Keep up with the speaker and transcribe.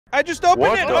I just opened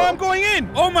What it. the? Oh, I'm going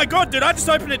in. Oh my god, dude, I just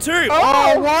opened it too.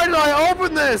 Oh, why did I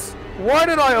open this? Why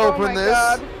did I open this?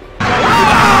 God.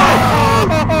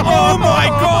 Oh my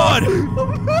god!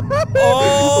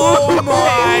 Oh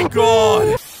my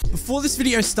god! Before this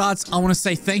video starts, I want to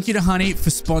say thank you to Honey for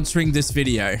sponsoring this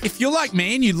video. If you're like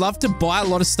me and you love to buy a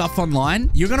lot of stuff online,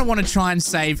 you're going to want to try and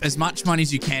save as much money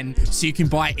as you can so you can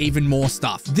buy even more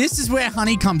stuff. This is where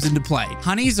Honey comes into play.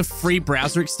 Honey is a free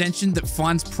browser extension that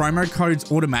finds promo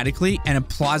codes automatically and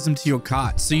applies them to your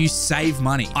cart, so you save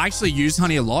money. I actually use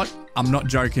Honey a lot. I'm not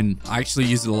joking. I actually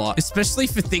use it a lot, especially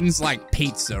for things like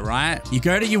pizza, right? You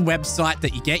go to your website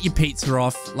that you get your pizza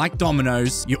off, like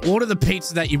Domino's, you order the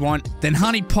pizza that you want, then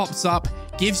Honey pops up,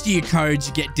 gives you your code,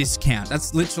 you get discount.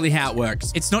 That's literally how it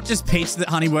works. It's not just pizza that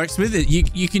Honey works with. You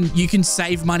can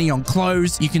save money on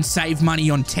clothes, you can save money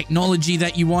on technology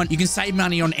that you want, you can save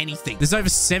money on anything. There's over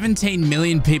 17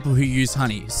 million people who use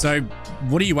Honey, so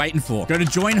what are you waiting for? Go to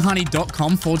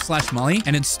joinhoney.com/Mully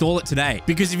and install it today.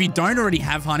 Because if you don't already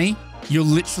have Honey, you're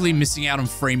literally missing out on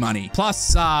free money.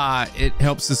 Plus, it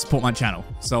helps to support my channel.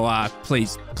 So,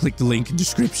 please click the link in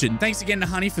description. Thanks again to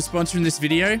Honey for sponsoring this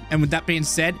video. And with that being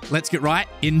said, let's get right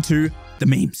into the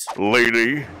memes.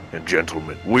 Lady and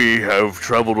gentlemen, we have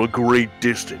traveled a great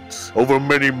distance, over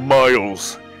many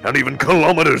miles, and even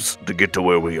kilometers to get to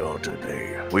where we are today.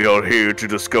 We are here to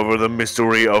discover the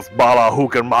mystery of Bala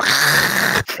Hukanmak,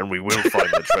 and we will find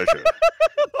the treasure.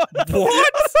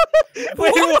 What?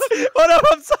 Wait, hold up,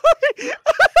 I'm sorry.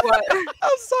 What?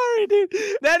 I'm sorry, dude.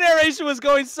 That narration was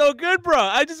going so good, bro.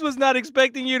 I just was not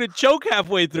expecting you to choke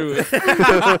halfway through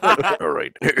it.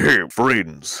 Alright,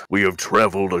 friends, we have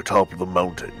traveled atop the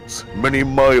mountains, many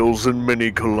miles and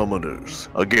many kilometers,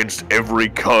 against every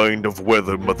kind of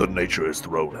weather Mother Nature has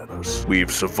thrown at us.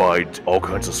 We've survived all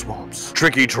kinds of swamps,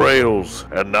 tricky trails,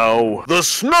 and now the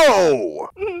snow!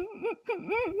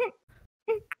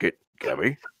 Get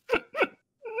Gabby?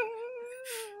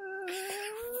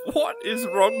 What is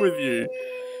wrong with you?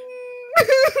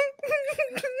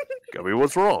 Gabby,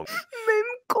 what's wrong? I'm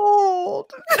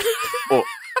cold. Oh.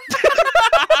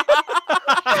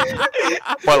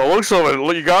 By the looks of it,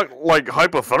 you got like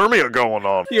hypothermia going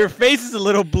on. Your face is a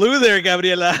little blue there,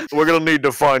 Gabriela. We're gonna need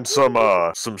to find some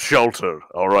shelter,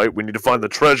 alright? We need to find the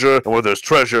treasure, and where there's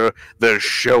treasure, there's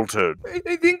shelter. I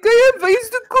think I have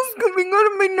icicles coming out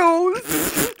of my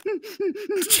nose.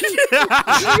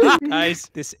 Guys,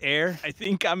 this air, I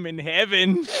think I'm in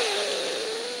heaven.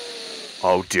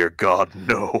 Oh dear God,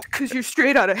 no. Because you're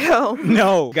straight out of hell.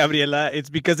 No, Gabriela, it's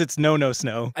because it's no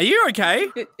snow. Are you okay?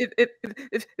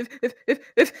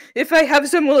 If I have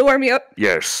some, will it warm me up?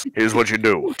 Yes, here's what you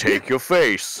do. Take your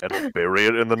face and bury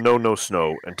it in the no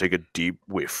snow and take a deep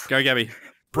whiff. Go, Gabby.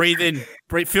 Breathe in.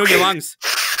 Breathe. Feel your lungs.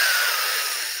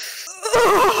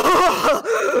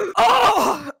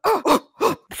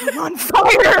 I'm on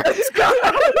fire! Let's go!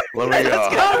 Let me,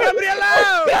 Let's go,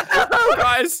 Gabriela!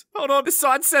 Guys, hold on. The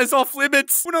sign says off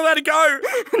limits. We're not allowed to go.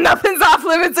 Nothing's off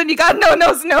limits when you got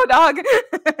no snow, dog.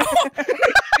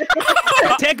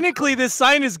 Technically, this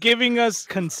sign is giving us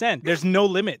consent. There's no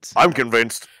limits. I'm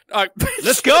convinced.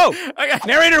 Let's go! Okay.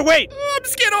 Narrator, wait! Oh, I'm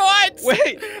scared of heights.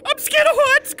 Wait! I'm scared of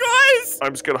heights, guys.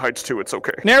 I'm scared of heights too, it's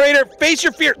okay. Narrator, face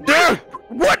your fear!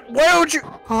 What? Why would you?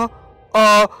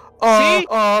 See?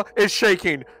 It's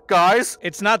shaking. Guys?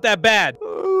 It's not that bad.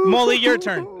 Mully, your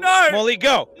turn. No! Mully,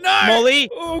 go! No! Mully!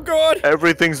 Oh, God.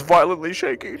 Everything's violently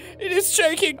shaking. It is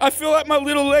shaking. I feel like my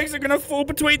little legs are going to fall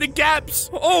between the gaps.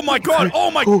 Oh, my God.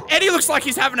 Oh, my... Eddie looks like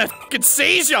he's having a fucking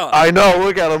seizure. I know,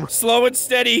 look at him. Slow and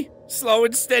steady. Slow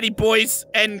and steady, boys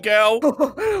and girl.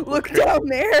 Look down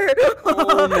there.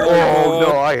 Oh, my Oh, God.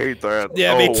 no, I hate that.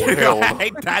 Yeah, oh, me too. hell. I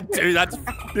hate that, too.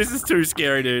 This is too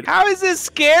scary, dude. How is this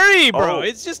scary, bro? Oh.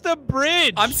 It's just a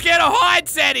bridge. I'm scared of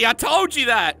heights, Eddie. I told you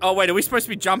that. Oh, wait. Are we supposed to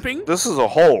be jumping? This is a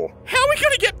hole. How are we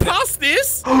going to get past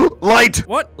this? Light!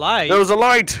 What? Light. There's a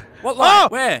light! What light? Oh!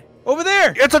 Where? Over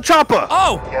there. It's a chopper!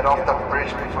 Oh! Get off the bridge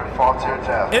before you fall to your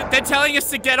death. They're telling us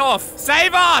to get off.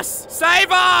 Save us! Save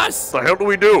us! What the hell do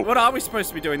we do? What are we supposed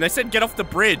to be doing? They said get off the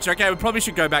bridge. Okay, we probably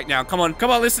should go back now. Come on,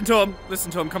 listen to them. Listen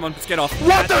to them. Come on, let's get off.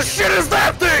 What the shit is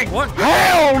that thing? What?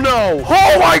 Hell no!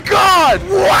 Oh my God!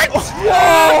 What?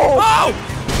 Whoa! Oh!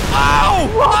 Oh!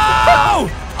 Oh!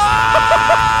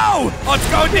 Oh! Oh, it's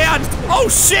going down. Oh,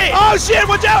 shit! Oh, shit,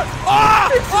 watch out! Ah!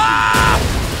 Ah!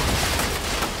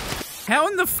 How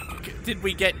in the f did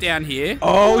we get down here?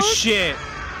 Oh, shit.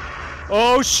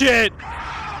 Oh, shit.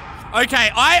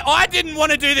 Okay, I didn't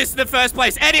want to do this in the first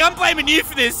place. Eddie, I'm blaming you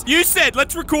for this. You said,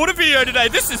 let's record a video today.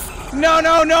 This is... No.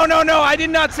 I did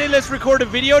not say let's record a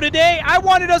video today. I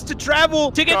wanted us to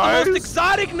travel to get the most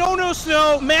exotic no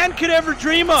snow man could ever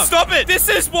dream of. Stop it. This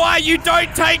is why you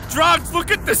don't take drugs.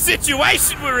 Look at the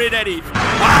situation we're in, Eddie.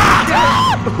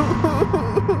 Ah!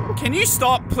 Can you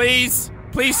stop, please?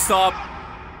 Please stop.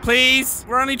 Please.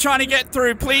 We're only trying to get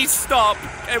through. Please stop.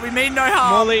 Okay, we mean no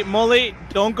harm. Molly,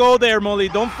 don't go there, Molly.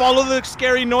 Don't follow the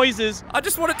scary noises. I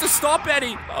just want it to stop,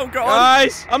 Eddie. Oh, God.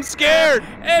 Guys, I'm scared.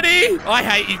 Eddie! I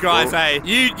hate you guys, hey.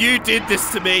 You did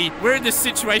this to me. We're in this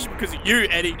situation because of you,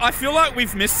 Eddie. I feel like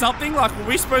we've missed something. Like, were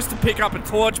we supposed to pick up a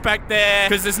torch back there?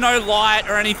 Because there's no light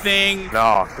or anything.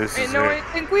 No, this is I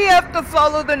think we have to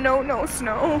follow the no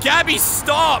snow. Gabby,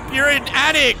 stop! You're an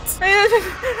addict!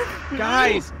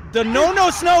 Guys, the no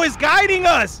snow is guiding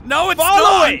us. No, it's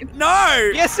Follow not. it.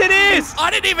 No. Yes, it is. I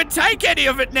didn't even take any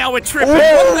of it. Now we're tripping.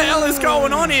 What the hell is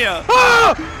going on here?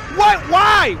 Oh, what?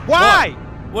 Why?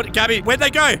 What? Gabby, where'd they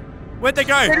go? Where'd they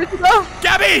go? Where did it go?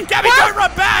 Gabby, don't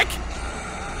run back.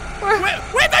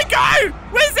 Where'd they go?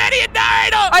 Where's Eddie and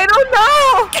Narrator? I don't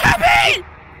know. Gabby!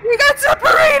 We got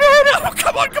separated. Oh,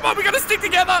 come on. We gotta stick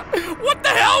together. What the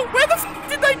hell? Where the f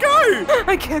did they go?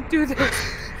 I can't do this.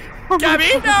 Gabby,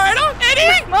 Narrator,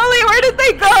 Eddie? Mully, where did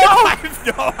they go? I have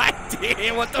no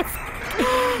idea. What the f?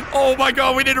 Oh my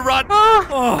God, we need to run.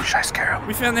 Oh, Should I scare him?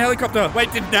 we found the helicopter.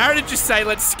 Wait, did Narrator just say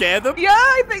let's scare them? Yeah,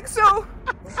 I think so.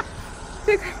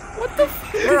 What the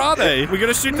f? Where are they? We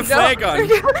gotta shoot the flare gun.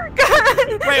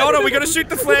 Wait, hold on, we gotta shoot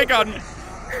the flare gun.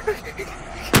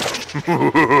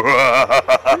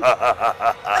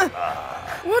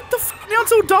 What the f? Now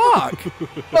it's all dark.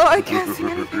 Oh, I can't see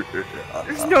anything.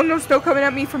 There's no snow coming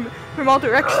at me from all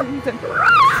directions. And...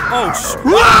 Oh,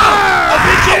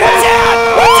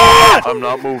 I'm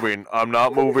not moving.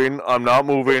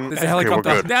 There's a helicopter.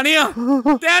 Okay, Down here.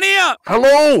 Down here.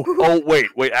 Hello! Oh,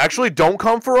 wait. Actually, don't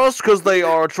come for us, because they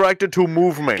are attracted to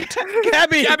movement.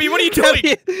 Gabby, What are you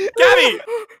doing?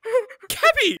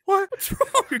 Gabby! What's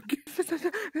wrong?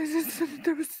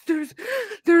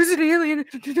 There was an alien.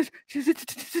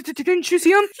 Didn't you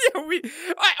see him?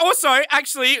 Yeah, also,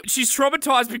 actually, she's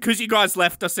traumatized because you guys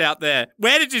left us out there.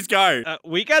 Where did you go?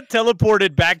 we got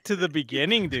teleported back to the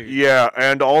beginning, dude. Yeah,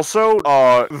 and also,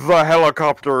 the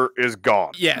helicopter is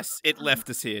gone. Yes, it left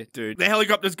us here, dude. The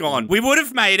helicopter's gone. We would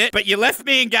have made it, but you left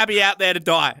me and Gabby out there to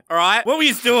die, all right? What were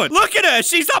you doing? Look at her.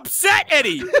 She's upset,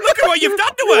 Eddie. Look at what you've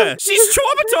done to her. She's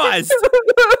traumatized.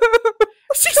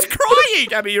 She's crying.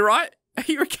 Gabby, you right? Are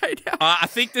you okay now? I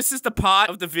think this is the part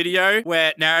of the video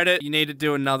where, Narrator, you need to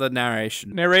do another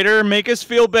narration. Narrator, make us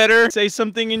feel better. Say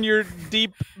something in your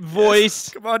deep voice.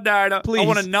 Come on, Narrator. Please. I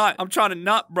want to nut. I'm trying to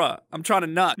nut, bruh. I'm trying to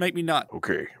nut. Make me nut.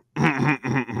 Okay.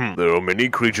 There are many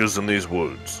creatures in these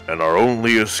woods, and our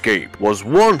only escape was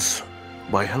once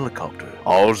my helicopter.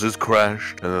 Ours is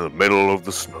crashed in the middle of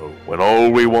the snow, when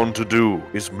all we want to do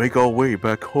is make our way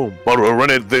back home. But we're in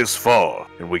it this far,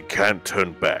 and we can't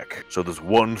turn back. So there's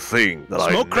one thing that Smoke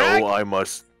I know crack? I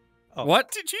must... Oh. What?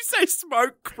 Did you say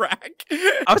smoke crack?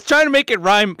 I was trying to make it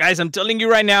rhyme. Guys, I'm telling you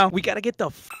right now, we gotta get the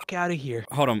fuck out of here.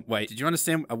 Hold on, wait. Did you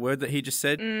understand a word that he just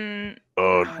said?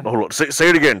 hold on. Say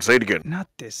it again. Say it again. Not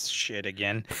this shit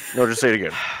again. No, just say it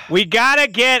again. We gotta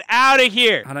get out of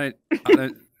here.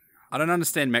 I don't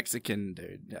understand Mexican,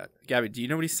 dude. Gabby, do you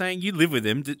know what he's saying? You live with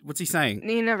him. What's he saying?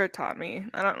 He never taught me.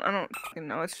 I don't fucking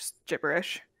know. It's just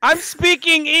gibberish. I'm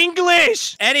speaking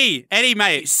English. Eddie,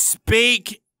 mate,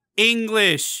 speak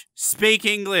English. Speak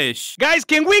English. Guys,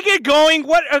 can we get going?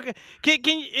 What? I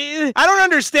don't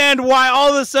understand why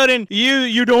all of a sudden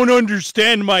you don't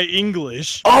understand my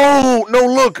English. Oh, no,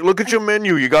 look at your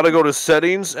menu. You gotta go to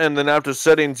settings, and then after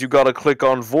settings, you gotta click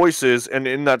on voices, and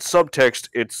in that subtext,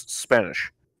 it's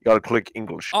Spanish. You gotta click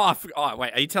English. Oh,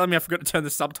 wait. Are you telling me I forgot to turn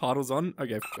the subtitles on?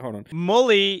 Okay, hold on.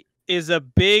 Mully is a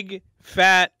big,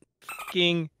 fat,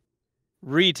 fucking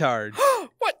retard.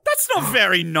 What? That's not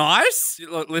very nice.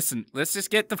 Look, listen. Let's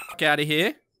just get the fuck out of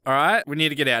here. All right? We need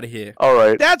to get out of here. All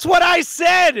right. That's what I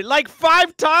said like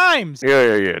 5 times.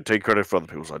 Yeah. Take credit for other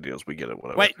people's ideas. We get it.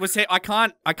 Whatever. Wait, I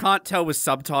can't tell with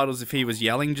subtitles if he was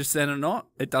yelling just then or not.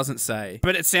 It doesn't say.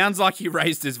 But it sounds like he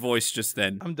raised his voice just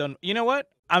then. I'm done. You know what?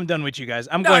 I'm done with you guys.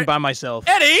 I'm going by myself.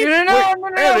 Eddie! No,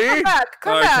 Eddie?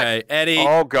 Come back. Okay, Eddie.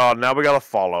 Oh, God. Now we gotta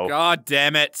follow. God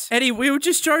damn it. Eddie, we were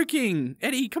just joking.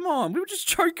 Eddie, come on. We were just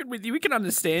joking with you. We can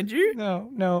understand you.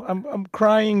 No. I'm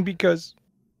crying because...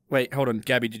 Wait, hold on.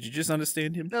 Gabby, did you just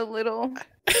understand him? A little.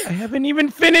 I haven't even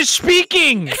finished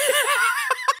speaking.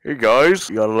 Hey, guys.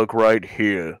 You gotta look right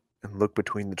here. And look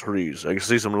between the trees. I can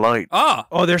see some light. Ah!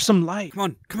 Oh, there's some light.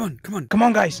 Come on. Come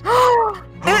on, guys.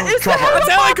 It's the It's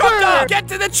a helicopter! helicopter! Get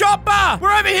to the chopper!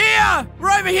 We're over here!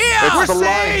 We're over here! We're the line.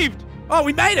 saved! Oh,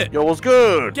 we made it! Yo, what's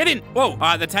good? Get in! Whoa! All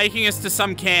right, they're taking us to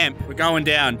some camp. We're going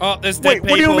down. Oh, there's dead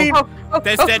Wait, people. what do you mean?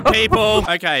 There's dead people.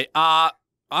 Okay, I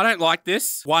don't like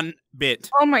this one bit.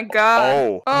 Oh my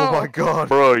god. Oh my god.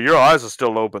 Bro, your eyes are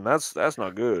still open. That's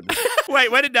not good. Wait,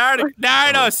 where did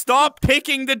Narrator, stop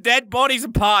picking the dead bodies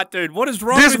apart, dude. What is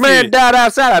wrong This with man you? died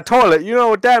outside a toilet. You know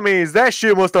what that means? That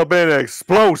shit must have been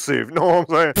explosive. You know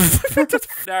what I'm saying?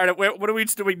 Narrator, what are we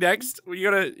doing next? You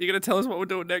gonna tell us what we're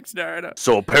doing next, Narrator?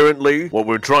 So apparently, what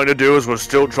we're trying to do is we're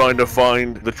still trying to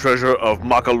find the treasure of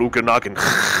Makalukanakin.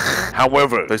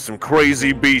 However, there's some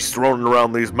crazy beasts roaming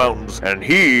around these mountains, and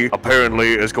he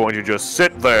apparently is going to just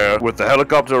sit there with the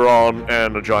helicopter on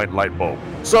and a giant light bulb.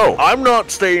 So I'm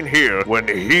not staying here when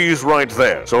he's right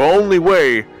there. So only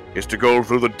way is to go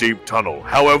through the deep tunnel.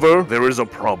 However, there is a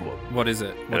problem. What is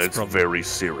it? And What's the it's problem? very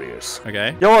serious.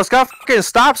 Okay. Yo, it's got fucking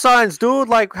stop signs, dude.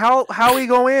 Like, how we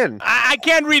go in? I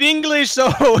can't read English, so,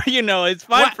 you know, it's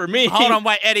fine What? for me. Hold on,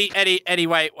 wait, Eddie,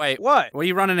 wait. What? Why are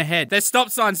you running ahead? There's stop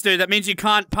signs, dude. That means you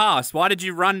can't pass. Why did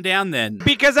you run down then?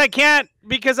 Because I can't,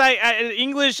 because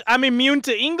English, I'm immune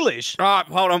to English. All right,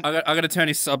 hold on. I gotta turn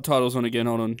his subtitles on again.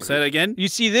 Hold on. Say that again. You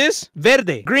see this?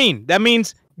 Verde, green. That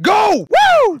means go!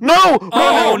 Woo! No!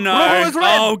 Oh, no! no. It's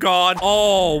red! Oh, God.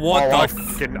 Oh, what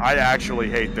the I actually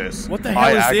hate this. What the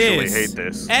hell is I this? actually hate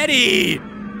this. Eddie!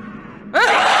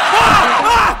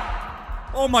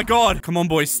 Ah! Oh my god. Come on,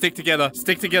 boys. Stick together.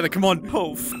 Stick together. Come on.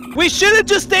 Oh, We should have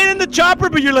just stayed in the chopper,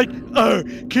 but you're like,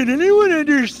 can anyone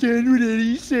understand what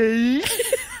Eddie's saying?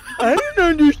 I don't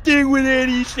understand what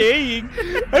Eddie's saying.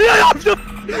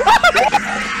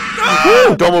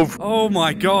 Don't move. Oh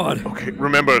my god. Okay,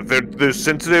 remember, they're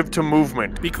sensitive to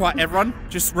movement. Be quiet, everyone.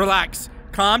 Just relax.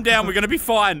 Calm down. We're gonna be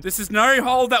fine. This is no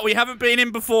hole that we haven't been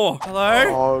in before. Hello?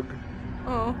 Dog.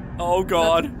 Oh. Oh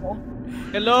god.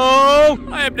 Hello?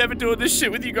 I am never doing this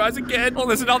shit with you guys again. Oh,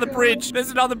 there's another bridge.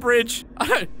 There's another bridge.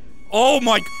 Oh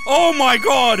my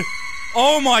god.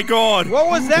 Oh my god. What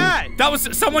was that? That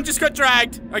was, someone just got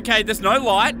dragged. Okay, there's no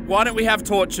light. Why don't we have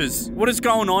torches? What is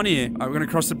going on here? All right, we're gonna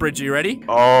cross the bridge. Are you ready?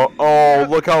 Oh,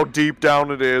 look how deep down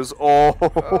it is. Oh.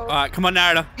 All right, come on,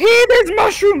 Narrator. Hey, there's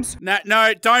mushrooms!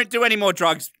 No, don't do any more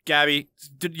drugs, Gabby.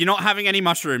 You're not having any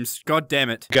mushrooms. God damn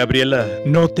it. Gabriela,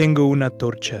 no tengo una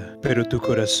torcha, pero tu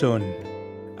corazón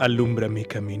alumbra mi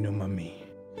camino, mami.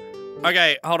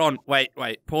 Okay, hold on. Wait.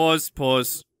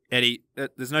 Pause. Eddie,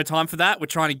 there's no time for that. We're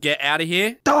trying to get out of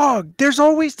here. Dog, there's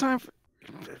always time for...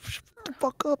 Shut the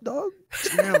fuck up, dog.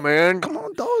 Yeah, man. Come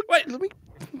on, dog. Wait. Let me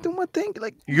do my thing.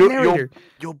 Like, You're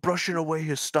brushing away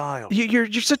his style. You're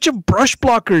such a brush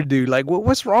blocker, dude. Like,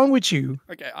 what's wrong with you?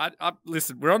 Okay, I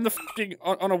listen, we're on the fucking,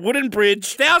 on a wooden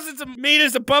bridge, thousands of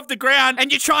meters above the ground,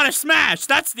 and you're trying to smash.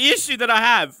 That's the issue that I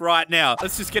have right now.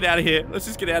 Let's just get out of here.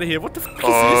 What the fuck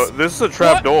is this? This is a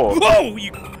trap door. Whoa,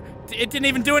 it didn't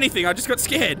even do anything. I just got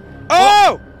scared.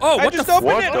 Oh! Oh, I what just the opened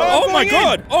what it. the- Oh my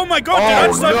god. Oh my god, dude, I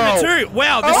just opened it too.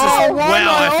 Wow, this is,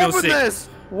 wow, I feel sick. This?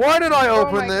 Why did I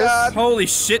open my this? God. Holy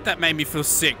shit, that made me feel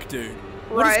sick, dude.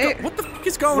 Right? What the fuck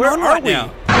is going Where on are right we?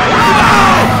 now?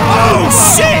 Oh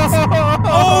shit!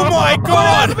 Oh my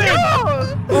god!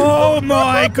 Oh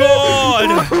my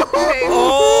god! Okay.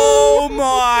 Oh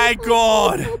my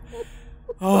god!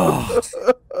 Oh.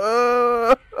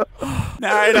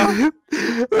 Narrator.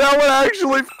 That one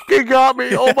actually fucking got me.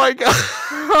 Oh my god.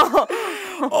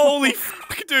 Holy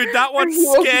fuck, dude, that one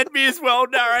scared me as well,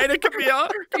 Narrator. Come here.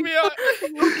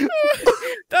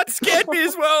 That scared me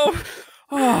as well.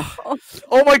 Oh.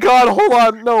 Oh my god, hold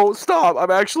on. No, stop. I'm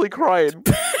actually crying.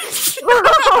 Are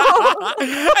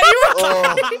you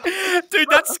okay? Dude,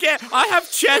 that scared. I have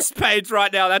chest pains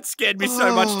right now. That scared me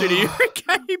so much, dude. Are you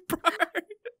okay, bro?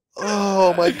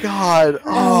 Oh my god.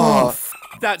 Oh,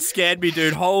 that scared me,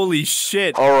 dude. Holy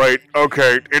shit. Alright,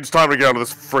 okay. It's time to get out of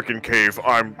this freaking cave.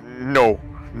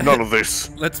 None of this.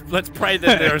 Let's pray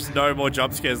that there's no more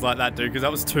jump scares like that, dude, because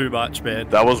that was too much, man.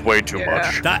 That was way too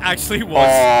much. That actually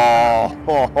was.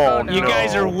 Oh, no. You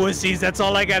guys are wussies. That's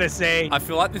all I gotta say. I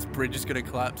feel like this bridge is gonna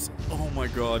collapse. Oh my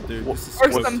god, dude. This is Or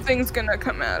something's gonna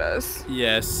come at us.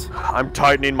 Yes. I'm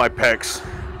tightening my pecs.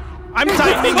 I'm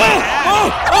tightening my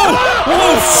ass.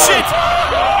 Oh shit!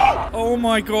 Oh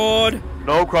my god.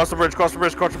 No, cross the bridge. Go. I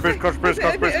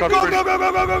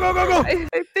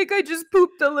think I just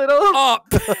pooped a little. Oh,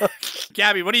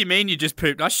 Gabby, what do you mean you just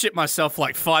pooped? I shit myself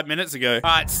like 5 minutes ago. All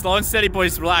right, slow and steady,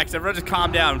 boys. Relax. Everyone just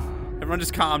calm down.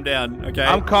 Okay?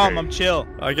 I'm calm. I'm chill.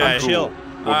 Okay. I'm chill.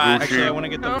 All right. Actually, I want to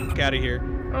get the fuck out of here.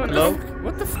 Oh, Hello? no.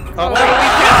 What the fuck? Oh,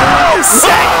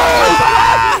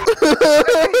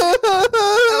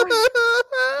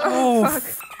 Oh, Fuck.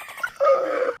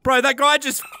 Bro, that guy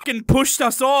just fucking pushed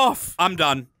us off. I'm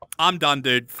done. I'm done,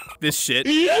 dude. This shit.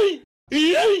 You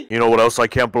know what else I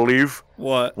can't believe?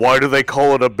 What? Why do they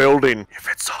call it a building if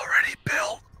it's already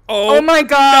built? Oh my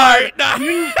god.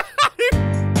 No.